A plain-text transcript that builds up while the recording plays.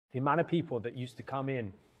The amount of people that used to come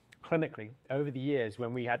in clinically over the years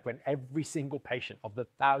when every single patient of the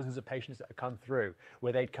thousands of patients that have come through,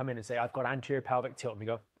 where they'd come in and say, I've got anterior pelvic tilt, and we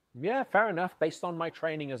go, yeah, fair enough, based on my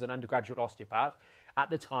training as an undergraduate osteopath at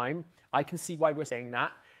the time, I can see why we're saying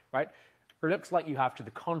that, right? It looks like you have to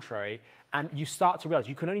the contrary, and you start to realize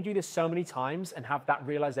you can only do this so many times and have that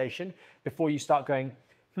realization before you start going,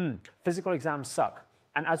 physical exams suck.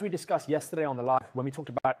 And as we discussed yesterday on the live, when we talked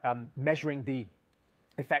about measuring the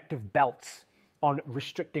effect of belts on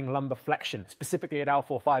restricting lumbar flexion, specifically at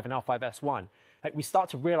L4-5 and L5-S1, like we start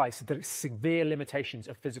to realize the severe limitations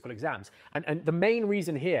of physical exams. And the main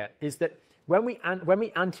reason here is that when we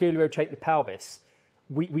anteriorly rotate the pelvis,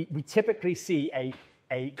 we typically see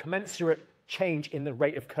a commensurate change in the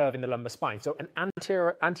rate of curve in the lumbar spine. So an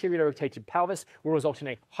anteriorly rotated pelvis will result in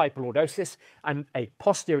a hyperlordosis, and a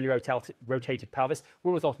posteriorly rotated pelvis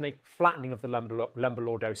will result in a flattening of the lumbar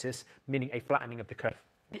lordosis, meaning a flattening of the curve.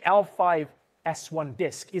 The L5-S1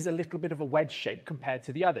 disc is a little bit of a wedge shape compared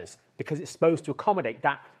to the others because it's supposed to accommodate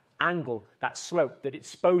that angle, that slope that it's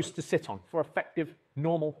supposed to sit on for effective,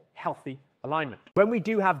 normal, healthy alignment. When we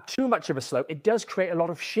do have too much of a slope, it does create a lot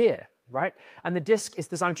of shear, right? And the disc is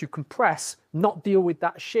designed to compress, not deal with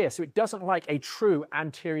that shear. So it doesn't like a true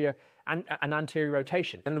anterior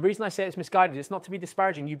rotation. And the reason I say it's misguided is not to be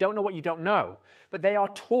disparaging. You don't know what you don't know. But they are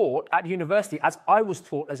taught at university, as I was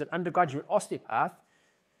taught as an undergraduate osteopath,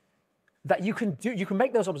 that you can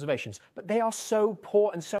make those observations, but they are so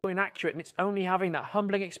poor and so inaccurate, and it's only having that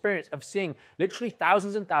humbling experience of seeing literally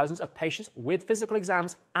thousands and thousands of patients with physical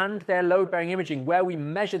exams and their load-bearing imaging, where we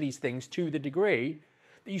measure these things to the degree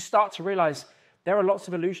that you start to realize there are lots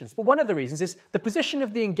of illusions. But one of the reasons is the position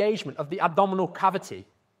of the engagement of the abdominal cavity,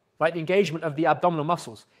 right? The engagement of the abdominal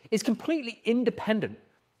muscles is completely independent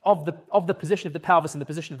of the position of the pelvis and the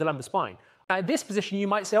position of the lumbar spine. Now, in this position, you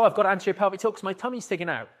might say, oh, I've got anterior pelvic tilt because my tummy's sticking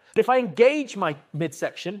out. But if I engage my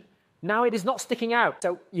midsection, now it is not sticking out.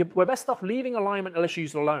 So we're best off leaving alignmental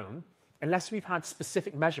issues alone unless we've had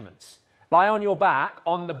specific measurements. Lie on your back,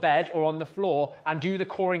 on the bed or on the floor, and do the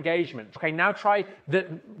core engagement. Okay, now try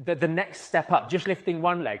the next step up, just lifting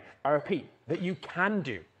one leg. I repeat, that you can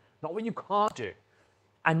do, not what you can't do,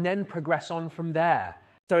 and then progress on from there.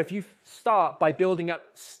 So if you start by building up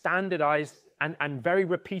standardized and very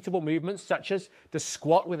repeatable movements, such as the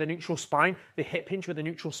squat with a neutral spine, the hip hinge with a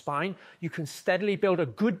neutral spine, you can steadily build a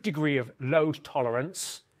good degree of load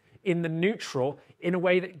tolerance in the neutral in a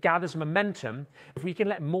way that gathers momentum. If we can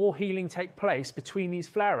let more healing take place between these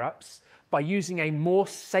flare-ups by using a more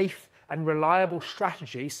safe and reliable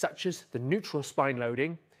strategy, such as the neutral spine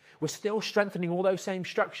loading, we're still strengthening all those same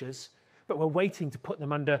structures, but we're waiting to put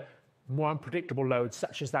them under more unpredictable loads,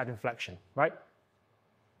 such as that inflection, right?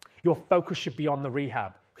 Your focus should be on the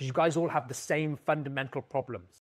rehab, because you guys all have the same fundamental problems.